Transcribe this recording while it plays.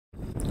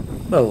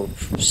About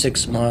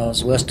 6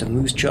 miles west of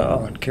Moose Jaw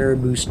on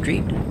Caribou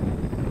Street,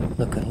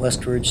 looking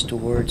westwards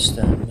towards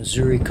the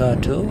Missouri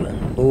Coteau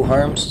and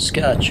Boharm,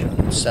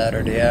 Saskatchewan. It's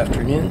Saturday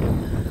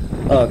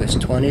afternoon, August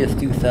 20th,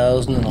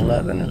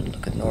 2011, and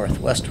looking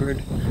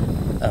northwestward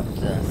up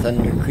the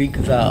Thunder Creek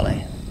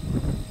Valley.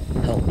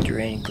 Helped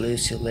drain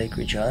Glacial Lake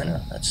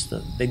Regina. That's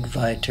the big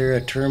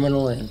Viterra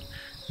terminal in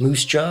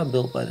Moose Jaw,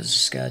 built by the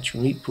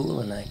Saskatchewan Wheat Pool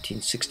in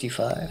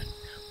 1965.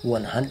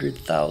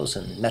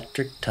 100,000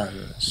 metric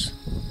tons.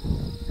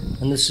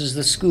 And this is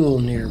the school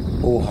near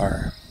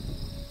Boharm.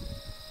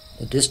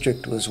 The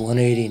district was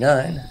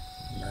 189,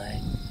 and I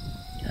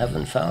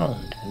haven't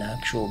found an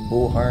actual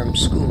Boharm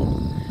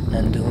school,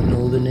 and don't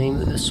know the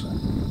name of this one.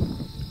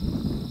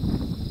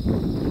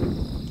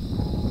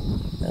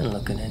 And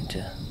looking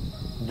into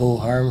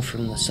Boharm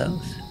from the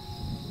south,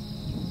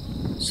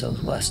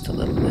 southwest a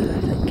little bit,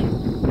 I think.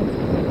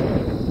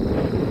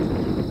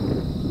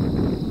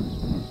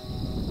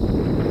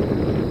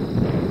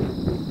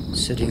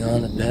 Sitting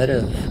on the bed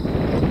of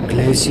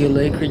Glacial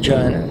Lake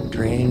Regina,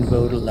 drained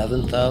about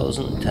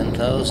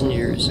 10,000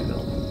 years ago.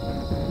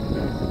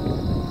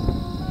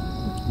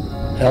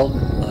 Helped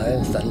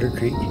by Thunder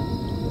Creek,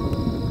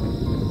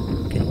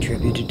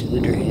 contributed to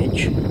the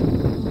drainage,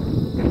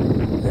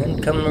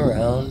 and coming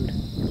around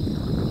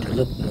to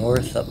look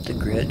north up the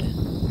grid.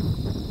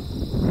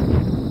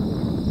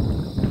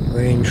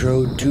 Range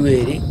Road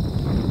 280.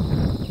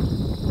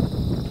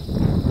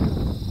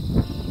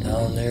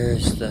 Down there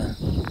is the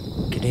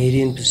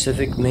Canadian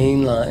Pacific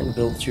Main Line,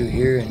 built through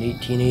here in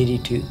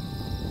 1882.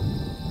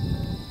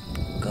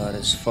 Got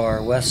as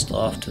far west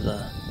off to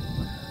the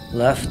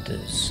left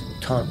as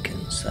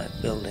Tompkins,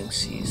 that building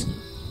season.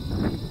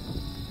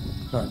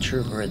 Not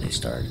sure where they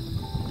started.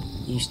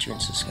 Eastern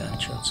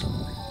Saskatchewan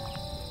somewhere.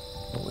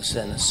 It was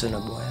then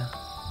Assiniboia.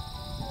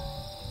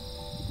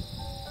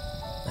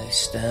 Nice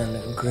stand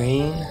of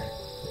grain,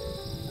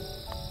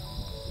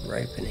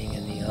 ripening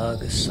in the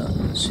August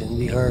sun. Soon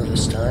be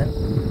harvest time.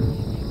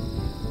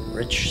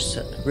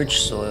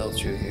 Rich soil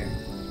through here,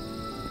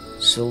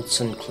 silts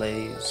and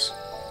clays,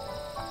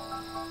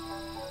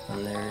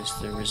 and there's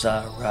the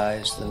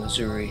rise, the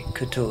Missouri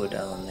Coteau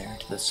down there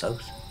to the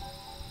south,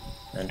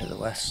 and to the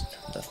west,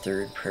 the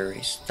Third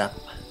Prairie Steppe,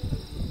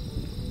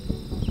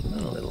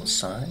 and a little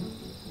sign.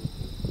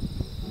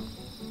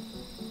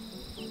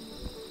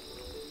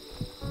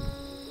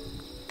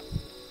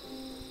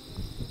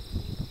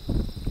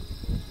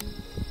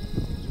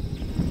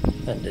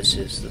 And this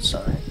is the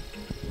sign.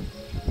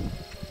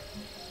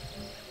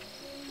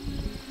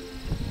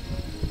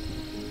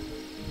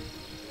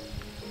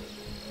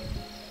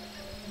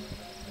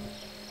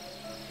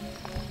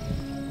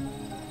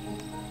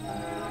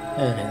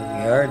 And here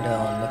we are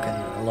down looking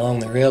along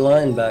the rail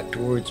line back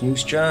towards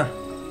Moose Jaw.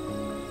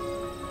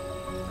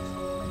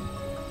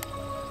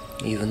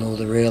 Even though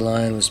the rail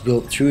line was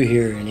built through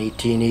here in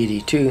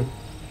 1882,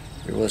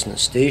 there wasn't a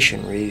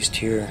station raised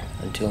here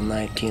until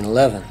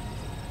 1911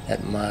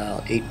 at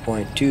mile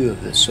 8.2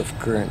 of the Swift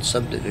Current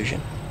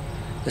subdivision,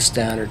 the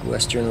standard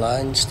Western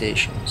Line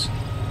stations.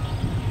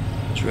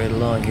 It's right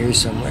along here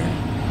somewhere,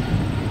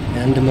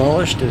 and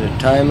demolished at a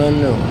time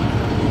unknown.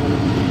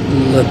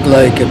 Look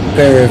like a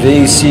pair of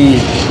AC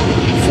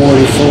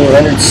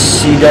 4400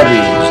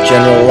 CWs,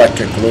 General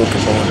Electric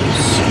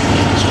locomotives,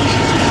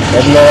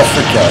 heading off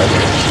for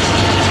Calgary.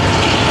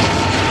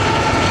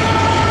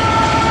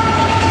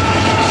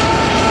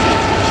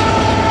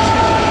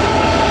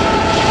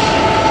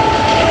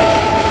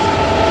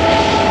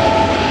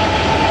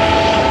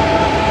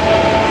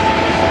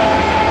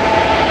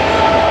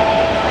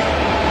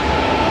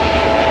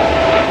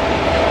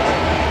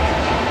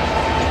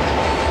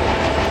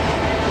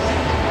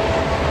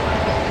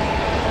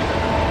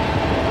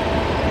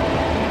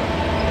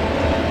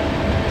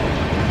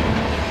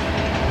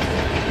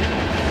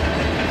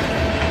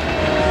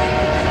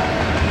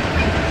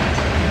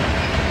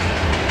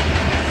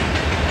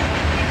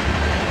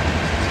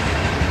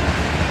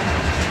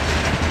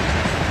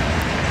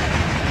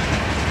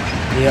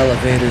 The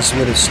elevators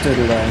would have stood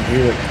along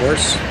here, of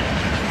course.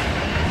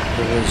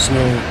 There was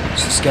no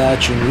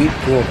Saskatchewan Wheat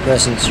Pool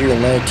presence here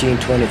in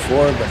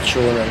 1924, but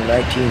shown on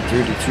the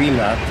 1933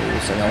 map there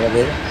is an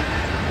elevator.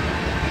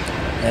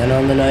 And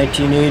on the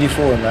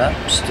 1984 map,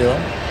 still,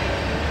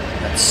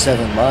 that's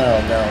 7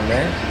 Mile down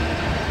there,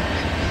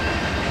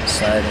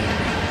 sliding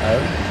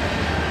out.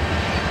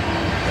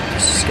 But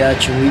the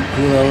Saskatchewan Wheat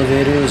Pool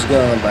elevator was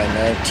gone by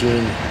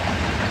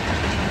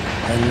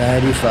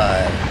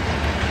 1995.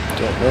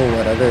 Don't know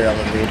what other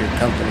elevator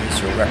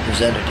companies were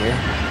represented here.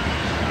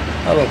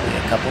 Probably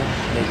a couple,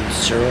 maybe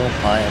Searle,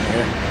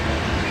 Pioneer.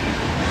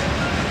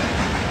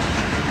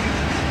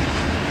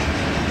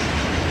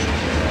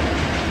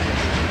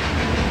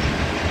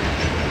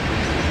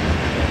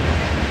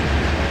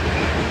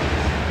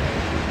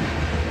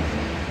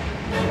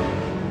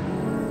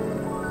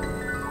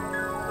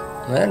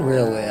 And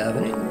Railway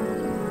Avenue.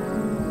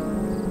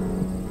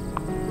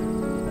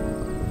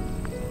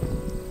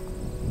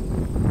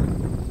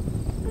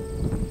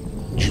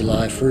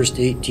 July 1st,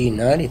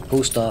 1890, the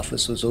post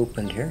office was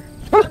opened here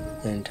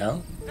in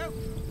town.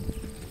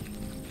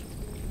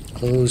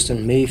 closed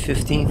on May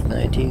 15th,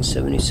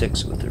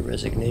 1976 with the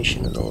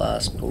resignation of the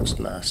last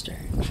postmaster.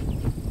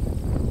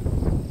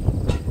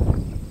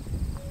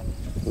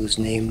 It was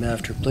named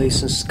after a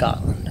place in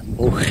Scotland,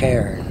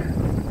 Boharm.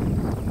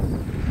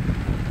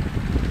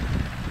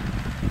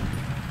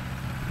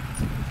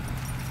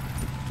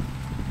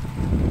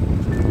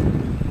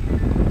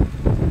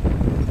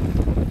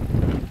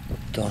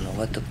 Don't know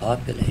what the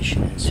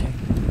population is here.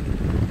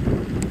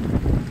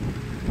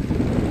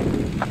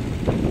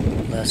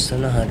 Less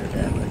than 100,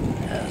 I would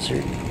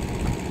hazard.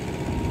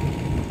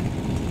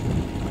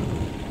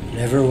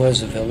 Never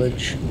was a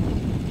village.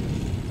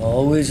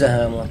 Always a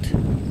hamlet.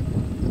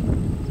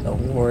 A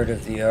ward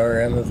of the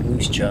RM of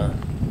Moose Jaw.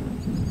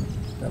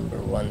 Number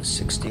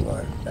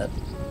 161. That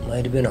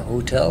might have been a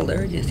hotel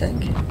there, do you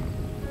think?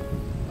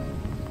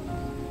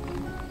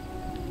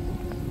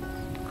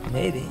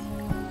 Maybe.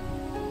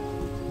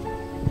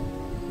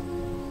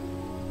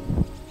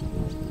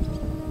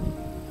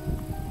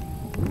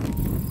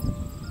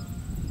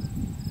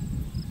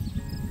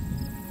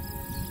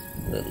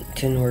 Little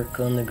tin work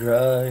on the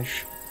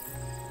garage.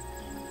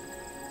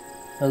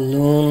 A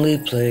lonely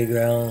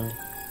playground.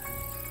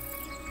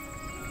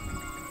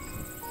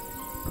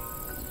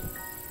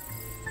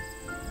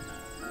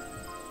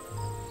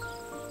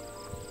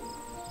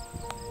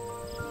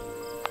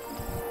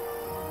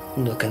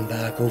 Looking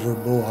back over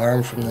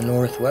Boharm from the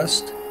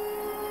northwest,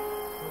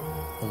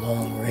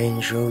 along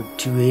Range Road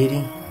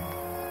 280.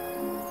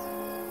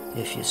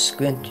 If you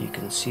squint, you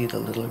can see the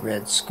little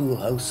red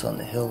schoolhouse on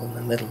the hill in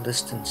the middle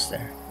distance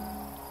there,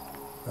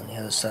 on the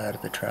other side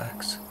of the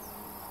tracks.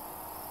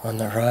 On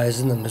the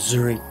horizon, the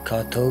Missouri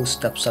Coteau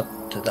steps up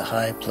to the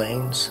high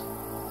plains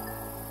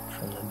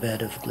from the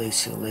bed of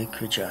glacial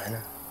Lake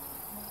Regina.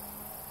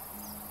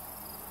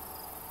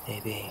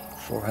 Maybe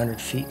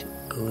 400 feet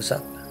goes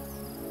up.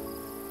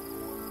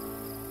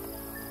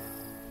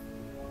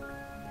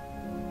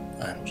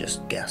 I'm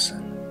just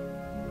guessing.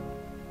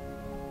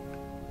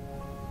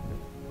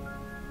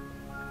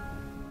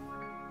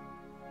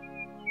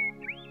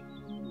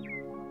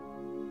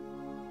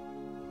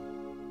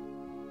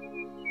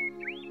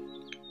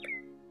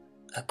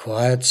 A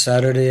quiet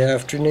Saturday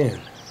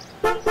afternoon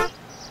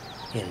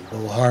in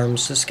Boharm,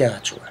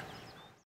 Saskatchewan.